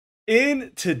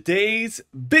In today's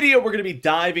video, we're going to be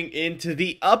diving into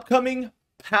the upcoming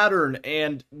pattern,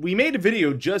 and we made a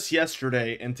video just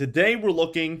yesterday, and today we're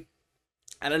looking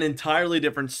at an entirely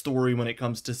different story when it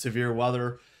comes to severe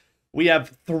weather. We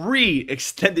have 3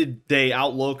 extended day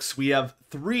outlooks. We have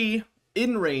 3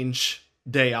 in-range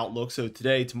day outlooks, so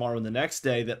today, tomorrow, and the next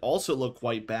day, that also look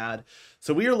quite bad.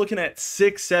 So we are looking at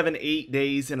 6, 7, 8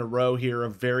 days in a row here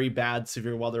of very bad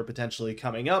severe weather potentially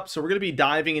coming up. So we're going to be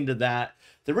diving into that.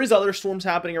 There is other storms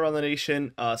happening around the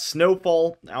nation.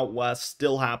 Snowfall out west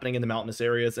still happening in the mountainous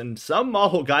areas, and some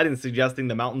model guidance suggesting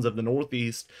the mountains of the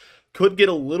Northeast could get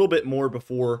a little bit more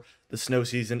before the snow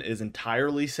season is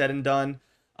entirely said and done.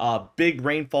 Big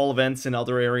rainfall events in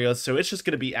other areas, so it's just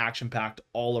going to be action-packed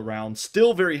all around.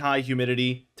 Still very high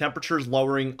humidity. Temperatures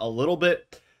lowering a little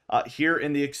bit here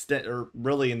in the extent, or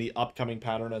really in the upcoming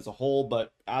pattern as a whole,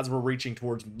 but as we're reaching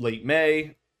towards late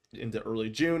May into early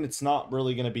June, it's not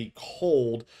really going to be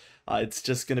cold. It's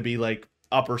just going to be like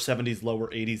upper 70s, lower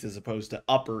 80s as opposed to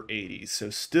upper 80s. So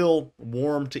still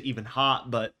warm to even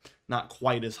hot, but not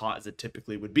quite as hot as it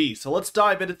typically would be. So let's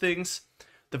dive into things.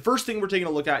 The first thing we're taking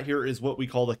a look at here is what we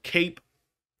call the CAPE.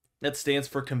 That stands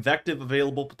for Convective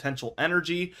Available Potential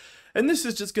Energy. And this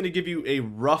is just going to give you a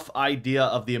rough idea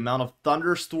of the amount of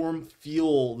thunderstorm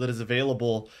fuel that is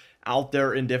available out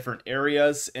there in different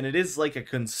areas. And it is like a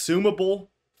consumable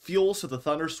fuel, so the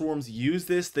thunderstorms use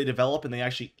this, they develop, and they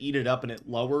actually eat it up and it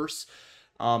lowers.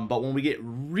 But when we get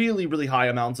really, really high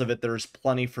amounts of it, there's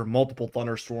plenty for multiple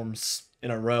thunderstorms in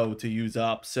a row to use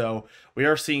up. So we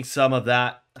are seeing some of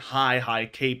that high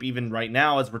CAPE even right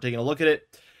now as we're taking a look at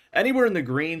it. Anywhere in the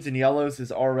greens and yellows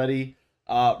is already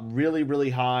really, really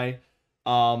high.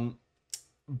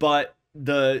 But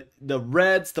the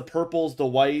reds, the purples, the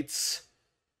whites,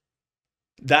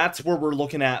 that's where we're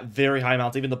looking at very high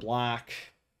amounts. Even the black,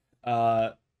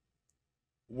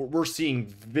 we're seeing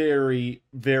very,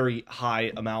 very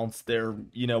high amounts there.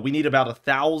 You know, we need about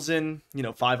 1,000,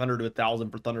 500 to 1,000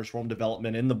 for thunderstorm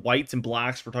development. In the whites and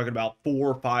blacks, we're talking about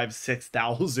 4, 5,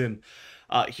 6,000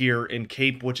 here in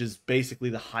CAPE, which is basically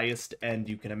the highest end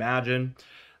you can imagine.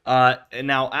 And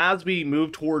now as we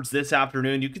move towards this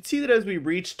afternoon, you can see that as we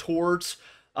reach towards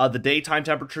the daytime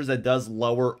temperatures, that does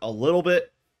lower a little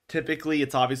bit. Typically,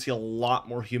 it's obviously a lot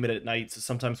more humid at night, so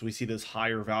sometimes we see those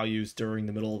higher values during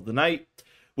the middle of the night.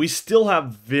 We still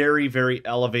have very, very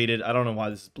elevated, I don't know why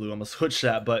this is blue, I'm going to switch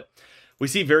that, but we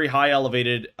see very high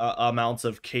elevated amounts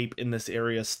of CAPE in this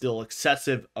area, still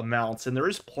excessive amounts, and there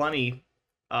is plenty,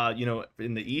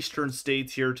 in the eastern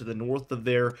states here to the north of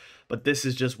there, but this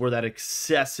is just where that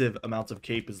excessive amounts of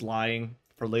CAPE is lying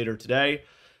for later today.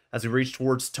 As we reach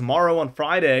towards tomorrow on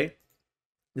Friday,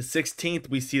 the 16th,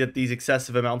 we see that these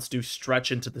excessive amounts do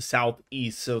stretch into the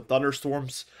southeast, so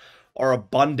thunderstorms are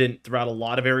abundant throughout a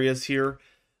lot of areas here.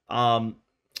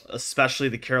 Especially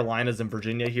the Carolinas and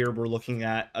Virginia here. We're looking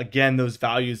at, again, those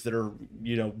values that are,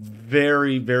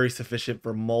 very, very sufficient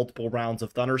for multiple rounds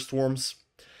of thunderstorms.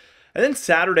 And then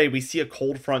Saturday, we see a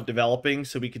cold front developing,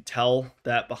 so we could tell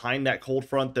that behind that cold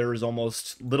front, there is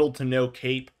almost little to no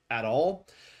CAPE at all.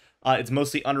 It's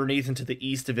mostly underneath and to the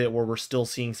east of it where we're still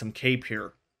seeing some CAPE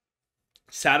here.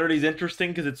 Saturday's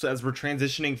interesting because it's as we're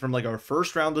transitioning from like our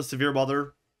first round of severe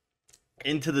weather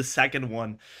into the second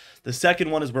one. The second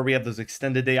one is where we have those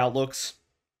extended day outlooks.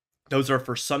 Those are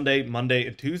for Sunday, Monday,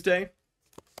 and Tuesday.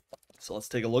 So let's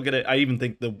take a look at it. I even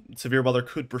think the severe weather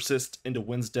could persist into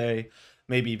Wednesday,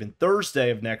 maybe even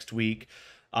Thursday of next week.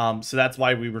 So that's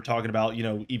why we were talking about,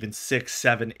 even 6,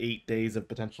 7, 8 days of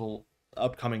potential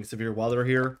upcoming severe weather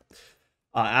here.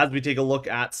 As we take a look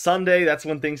at Sunday, that's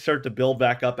when things start to build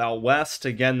back up out west.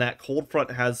 Again, that cold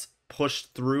front has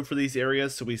pushed through for these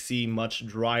areas, so we see much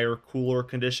drier, cooler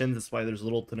conditions. That's why there's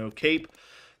little to no CAPE.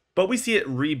 But we see it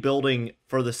rebuilding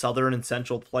for the southern and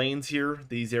central plains here.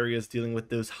 These areas dealing with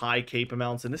those high CAPE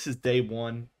amounts, and this is day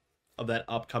 1 of that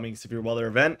upcoming severe weather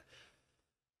event.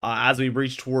 As we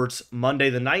reach towards Monday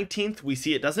the 19th, we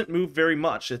see it doesn't move very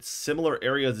much. It's similar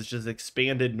areas. It's just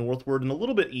expanded northward and a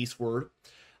little bit eastward.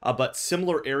 But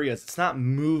similar areas, it's not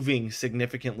moving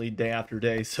significantly day after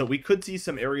day. So we could see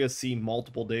some areas see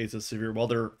multiple days of severe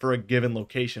weather for a given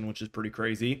location, which is pretty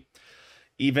crazy.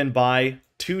 Even by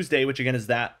Tuesday, which again is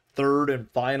that third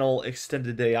and final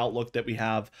extended day outlook that we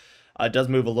have, does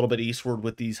move a little bit eastward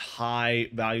with these high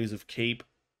values of CAPE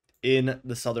in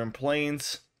the southern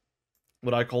plains.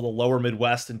 What I call the lower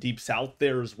Midwest and deep south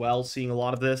there as well, seeing a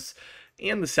lot of this.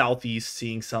 And the southeast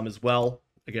seeing some as well.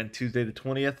 Again, Tuesday the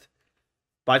 20th.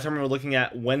 By the time we're looking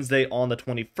at Wednesday on the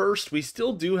 21st, we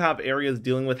still do have areas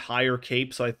dealing with higher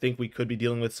CAPE, so I think we could be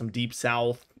dealing with some deep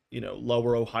south,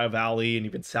 lower Ohio Valley, and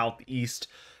even southeast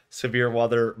severe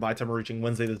weather by the time we're reaching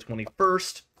Wednesday the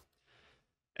 21st.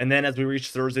 And then as we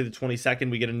reach Thursday the 22nd,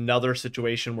 we get another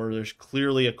situation where there's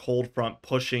clearly a cold front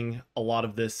pushing a lot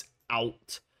of this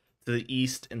out to the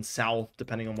east and south,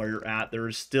 depending on where you're at. There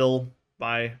is still,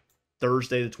 by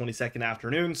Thursday the 22nd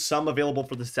afternoon, some available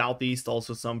for the southeast,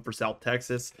 also some for South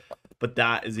Texas, but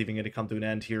that is even going to come to an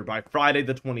end here by Friday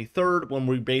the 23rd, when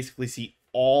we basically see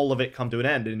all of it come to an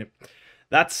end. And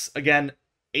that's, again,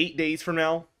 8 days from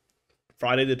now,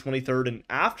 Friday the 23rd, and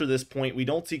after this point, we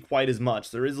don't see quite as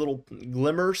much. There is little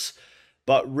glimmers,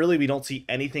 but really we don't see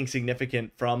anything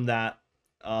significant from that,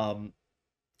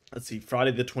 let's see,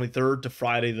 Friday the 23rd to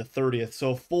Friday the 30th.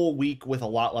 So a full week with a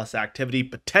lot less activity,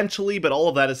 potentially, but all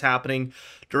of that is happening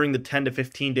during the 10 to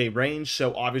 15 day range.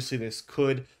 So obviously this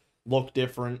could look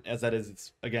different, as that is,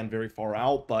 it's, again, very far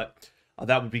out, but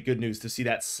that would be good news to see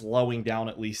that slowing down,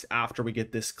 at least after we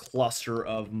get this cluster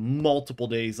of multiple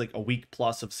days, like a week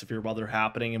plus of severe weather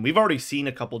happening. And we've already seen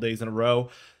a couple days in a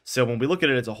row. So when we look at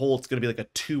it as a whole, it's going to be like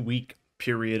a 2-week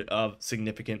period of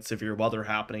significant severe weather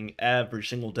happening every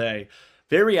single day.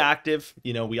 Very active.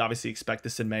 You know, we obviously expect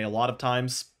this in May a lot of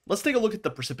times. Let's take a look at the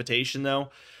precipitation,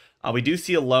 though. We do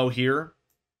see a low here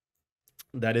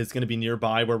that is going to be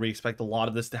nearby, where we expect a lot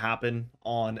of this to happen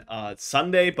on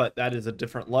Sunday, but that is a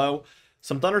different low.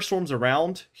 Some thunderstorms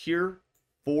around here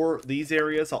for these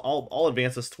areas. I'll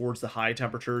advance us towards the high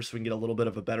temperatures so we can get a little bit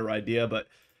of a better idea, but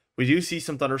we do see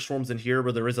some thunderstorms in here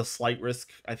where there is a slight risk,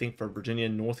 I think, for Virginia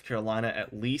and North Carolina,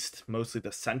 at least, mostly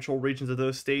the central regions of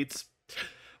those states.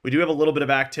 We do have a little bit of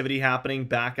activity happening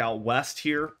back out west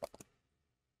here,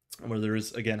 where there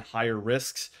is, again, higher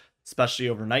risks, especially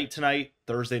overnight tonight.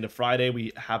 Thursday to Friday,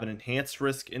 we have an enhanced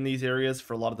risk in these areas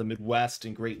for a lot of the Midwest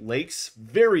and Great Lakes.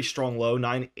 Very strong low,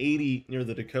 980 near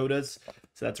the Dakotas.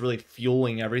 So that's really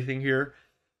fueling everything here.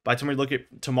 By the time we look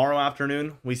at tomorrow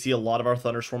afternoon, we see a lot of our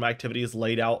thunderstorm activity is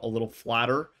laid out a little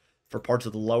flatter for parts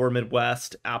of the lower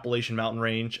Midwest, Appalachian Mountain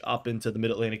Range, up into the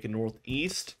Mid-Atlantic and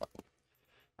Northeast.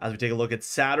 As we take a look at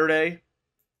Saturday,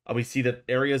 we see that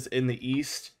areas in the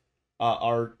east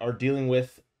are dealing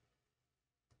with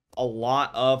a lot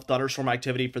of thunderstorm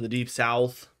activity for the deep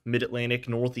south, mid-Atlantic,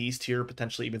 northeast here,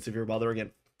 potentially even severe weather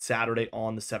again Saturday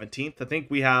on the 17th. I think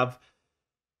we have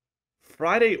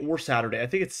Friday or Saturday. I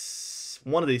think it's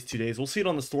one of these 2 days. We'll see it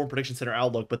on the Storm Prediction Center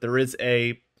Outlook, but there is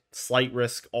a slight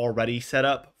risk already set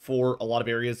up for a lot of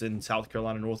areas in South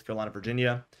Carolina, North Carolina,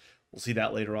 Virginia. We'll see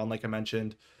that later on, like I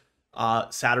mentioned.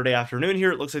 Saturday afternoon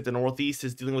here, it looks like the Northeast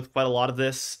is dealing with quite a lot of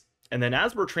this. And then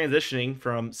as we're transitioning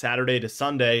from Saturday to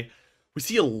Sunday, we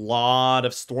see a lot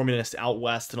of storminess out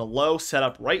west and a low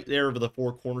setup right there over the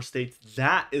Four Corner States.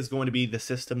 That is going to be the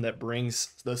system that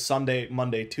brings the Sunday,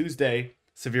 Monday, Tuesday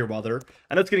severe weather.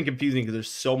 I know it's getting confusing because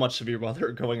there's so much severe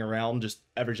weather going around just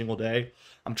every single day.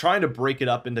 I'm trying to break it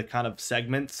up into kind of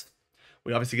segments.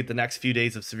 We obviously get the next few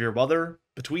days of severe weather.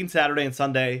 Between Saturday and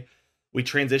Sunday, we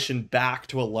transition back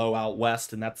to a low out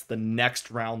west, and that's the next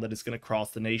round that is going to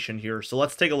cross the nation here. So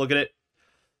let's take a look at it.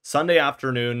 Sunday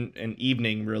afternoon and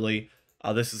evening, really.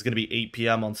 This is going to be 8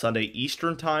 p.m. on Sunday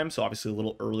Eastern time, so obviously a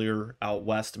little earlier out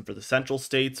west and for the central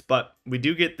states. But we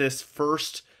do get this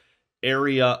first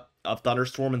area of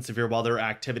thunderstorm and severe weather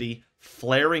activity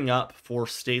flaring up for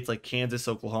states like Kansas,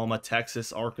 Oklahoma,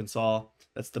 Texas, Arkansas.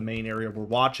 That's the main area we're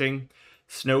watching.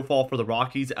 Snowfall for the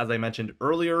Rockies, as I mentioned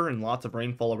earlier, and lots of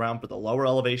rainfall around for the lower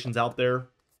elevations out there.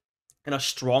 And a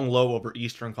strong low over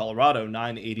eastern Colorado,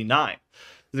 989.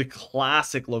 This is a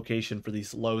classic location for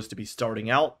these lows to be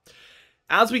starting out.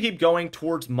 As we keep going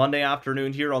towards Monday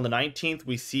afternoon here on the 19th,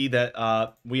 we see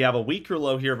that we have a weaker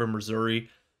low here over Missouri,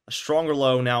 a stronger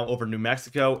low now over New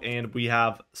Mexico, and we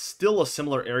have still a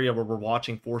similar area where we're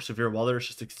watching for severe weather. It's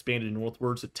just expanded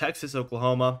northwards to Texas,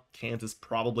 Oklahoma, Kansas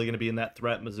probably going to be in that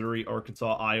threat, Missouri,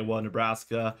 Arkansas, Iowa,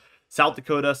 Nebraska, South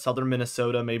Dakota, southern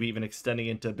Minnesota, maybe even extending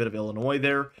into a bit of Illinois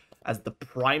there as the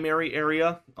primary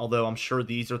area, although I'm sure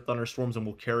these are thunderstorms and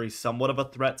will carry somewhat of a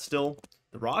threat still.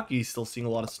 The Rockies still seeing a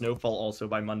lot of snowfall also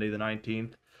by Monday the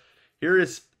 19th. Here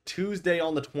is Tuesday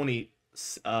on the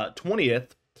 20th.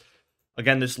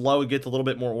 Again, this low gets a little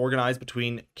bit more organized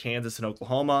between Kansas and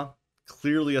Oklahoma.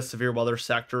 Clearly a severe weather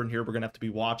sector, and here we're going to have to be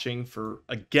watching for,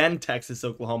 again, Texas,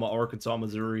 Oklahoma, Arkansas,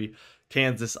 Missouri,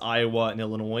 Kansas, Iowa, and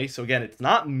Illinois. So again, it's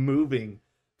not moving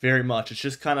very much. It's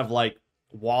just kind of like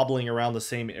wobbling around the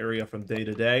same area from day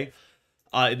to day.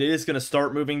 It is going to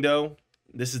start moving, though.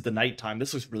 This is the nighttime.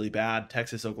 This looks really bad.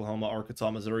 Texas, Oklahoma, Arkansas,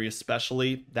 Missouri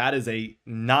especially. That is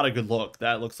not a good look.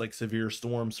 That looks like severe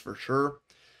storms for sure.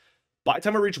 By the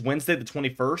time we reach Wednesday the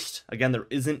 21st, again, there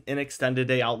isn't an extended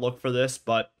day outlook for this,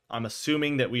 but I'm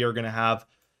assuming that we are going to have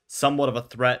somewhat of a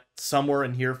threat somewhere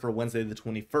in here for Wednesday the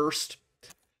 21st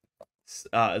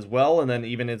as well. And then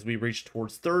even as we reach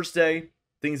towards Thursday,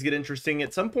 things get interesting.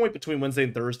 At some point between Wednesday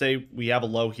and Thursday, we have a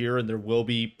low here, and there will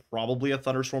be probably a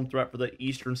thunderstorm threat for the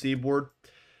eastern seaboard.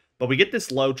 But we get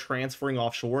this low transferring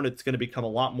offshore, and it's going to become a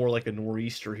lot more like a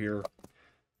nor'easter here,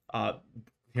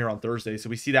 here on Thursday. So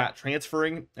we see that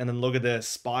transferring, and then look at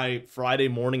this. By Friday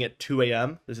morning at 2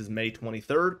 a.m., this is May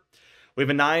 23rd, we have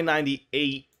a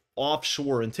 998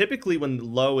 offshore, and typically when the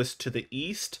low is to the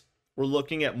east, we're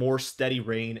looking at more steady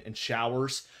rain and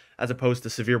showers as opposed to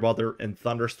severe weather and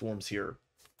thunderstorms here.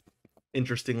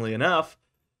 Interestingly enough,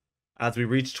 as we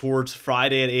reach towards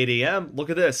Friday at 8 a.m., look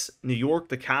at this. New York,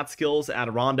 the Catskills,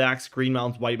 Adirondacks, Green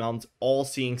Mountains, White Mountains, all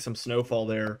seeing some snowfall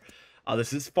there.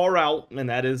 This is far out, and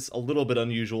that is a little bit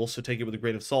unusual, so take it with a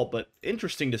grain of salt, but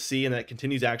interesting to see, and that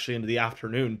continues actually into the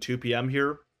afternoon, 2 p.m.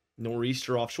 here,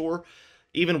 nor'easter offshore.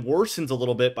 Even worsens a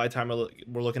little bit by the time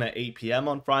we're looking at 8 p.m.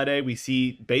 on Friday. We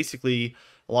see basically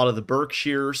a lot of the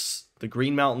Berkshires, the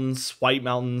Green Mountains, White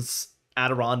Mountains,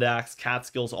 Adirondacks,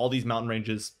 Catskills, all these mountain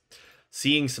ranges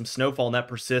seeing some snowfall, and that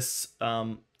persists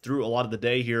through a lot of the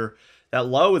day here. That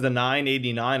low is a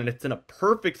 989, and it's in a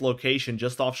perfect location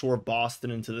just offshore of Boston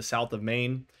into the south of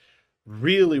Maine.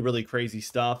 Really, really crazy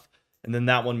stuff. And then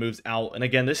that one moves out. And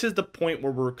again, this is the point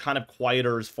where we're kind of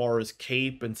quieter as far as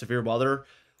Cape and severe weather.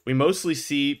 We mostly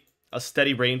see a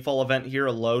steady rainfall event here.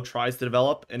 A low tries to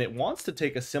develop, and it wants to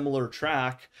take a similar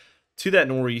track to that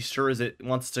nor'easter as it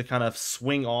wants to kind of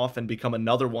swing off and become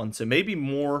another one. So maybe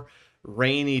more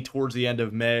rainy towards the end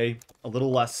of May, a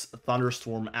little less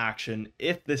thunderstorm action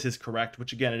if this is correct,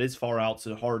 which again, it is far out,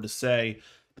 so hard to say,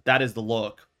 but that is the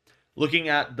look. Looking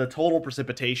at the total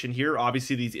precipitation here,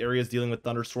 obviously these areas dealing with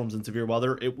thunderstorms and severe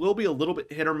weather, it will be a little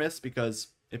bit hit or miss, because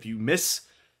if you miss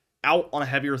out on a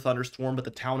heavier thunderstorm but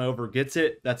the town over gets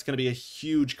it, that's going to be a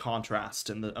huge contrast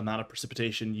in the amount of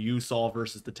precipitation you saw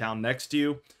versus the town next to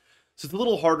you. So it's a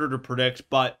little harder to predict,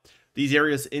 but these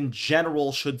areas in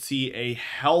general should see a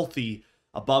healthy,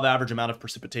 above average amount of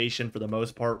precipitation for the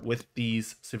most part with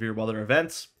these severe weather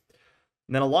events.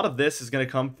 And then a lot of this is going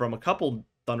to come from a couple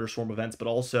thunderstorm events, but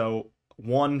also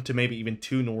 1 to maybe even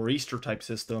 2 nor'easter type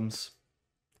systems,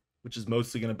 which is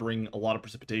mostly going to bring a lot of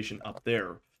precipitation up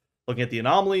there. Looking at the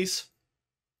anomalies,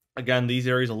 again, these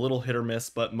areas a little hit or miss,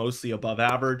 but mostly above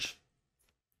average.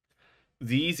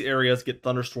 These areas get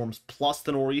thunderstorms plus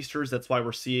the nor'easters. That's why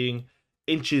we're seeing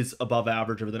inches above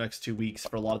average over the next 2 weeks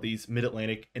for a lot of these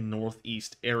mid-Atlantic and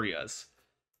northeast areas.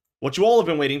 What you all have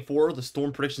been waiting for, the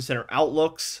Storm Prediction Center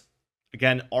outlooks.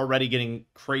 Again, already getting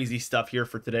crazy stuff here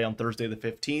for today on Thursday the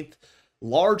 15th.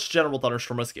 Large general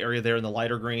thunderstorm risk area there in the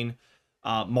lighter green.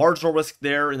 Marginal risk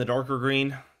there in the darker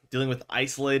green. Dealing with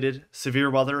isolated severe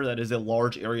weather, that is a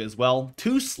large area as well.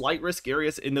 2 slight risk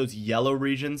areas in those yellow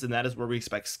regions, and that is where we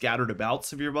expect scattered about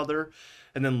severe weather.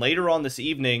 And then later on this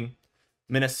evening,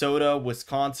 Minnesota,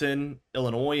 Wisconsin,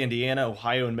 Illinois, Indiana,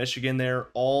 Ohio, and Michigan there,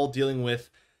 all dealing with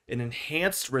an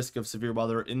enhanced risk of severe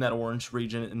weather in that orange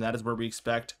region, and that is where we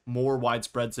expect more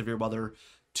widespread severe weather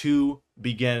to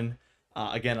begin,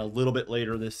 again, a little bit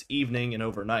later this evening and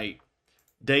overnight.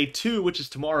 Day 2, which is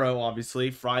tomorrow,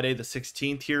 obviously, Friday the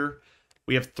 16th here,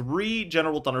 we have 3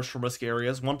 general thunderstorm risk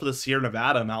areas, 1 for the Sierra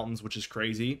Nevada mountains, which is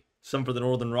crazy, some for the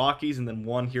Northern Rockies, and then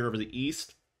 1 here over the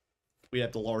east. We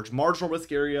have the large marginal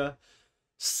risk area,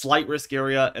 slight risk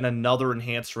area, and another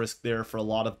enhanced risk there for a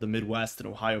lot of the Midwest and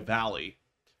Ohio Valley.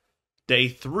 Day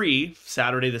 3,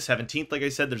 Saturday the 17th, like I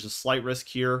said, there's a slight risk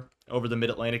here over the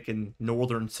Mid-Atlantic and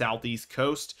northern southeast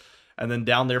coast. And then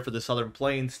down there for the Southern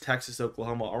Plains, Texas,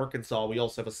 Oklahoma, Arkansas, we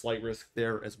also have a slight risk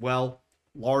there as well.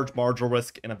 Large marginal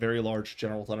risk and a very large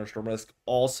general thunderstorm risk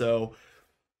also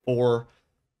for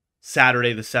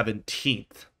Saturday the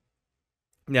 17th.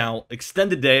 Now,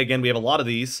 extended day, again, we have a lot of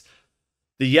these.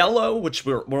 The yellow, which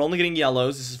we're only getting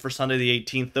yellows, this is for Sunday the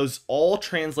 18th, those all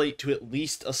translate to at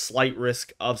least a slight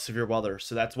risk of severe weather.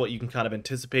 So that's what you can kind of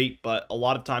anticipate, but a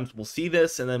lot of times we'll see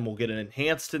this and then we'll get an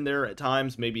enhanced in there at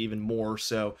times, maybe even more.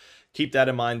 So keep that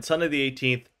in mind. Sunday the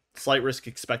 18th, slight risk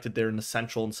expected there in the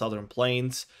central and southern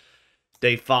plains.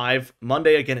 Day 5,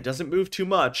 Monday, again, it doesn't move too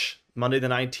much. Monday the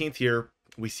 19th here,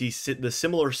 we see the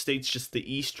similar states, just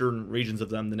the eastern regions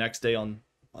of them the next day on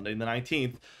Monday the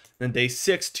 19th. Then day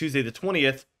 6, Tuesday the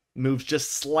 20th, moves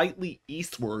just slightly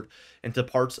eastward into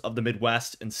parts of the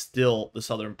Midwest and still the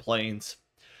southern plains.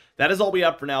 That is all we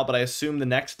have for now, but I assume the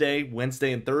next day,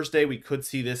 Wednesday and Thursday, we could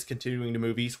see this continuing to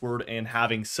move eastward and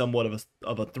having somewhat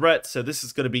of a threat. So this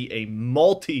is going to be a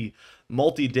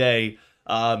multi-day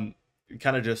kind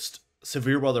of just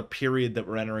severe weather period that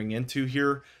we're entering into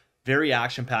here. Very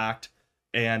action-packed,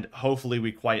 and hopefully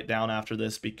we quiet down after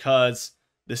this, because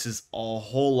this is a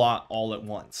whole lot all at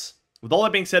once. With all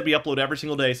that being said, we upload every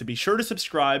single day, so be sure to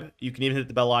subscribe. You can even hit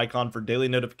the bell icon for daily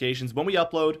notifications when we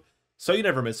upload. so you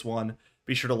never miss one.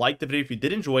 Be sure to like the video if you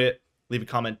did enjoy it, leave a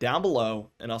comment down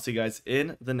below, and I'll see you guys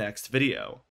in the next video.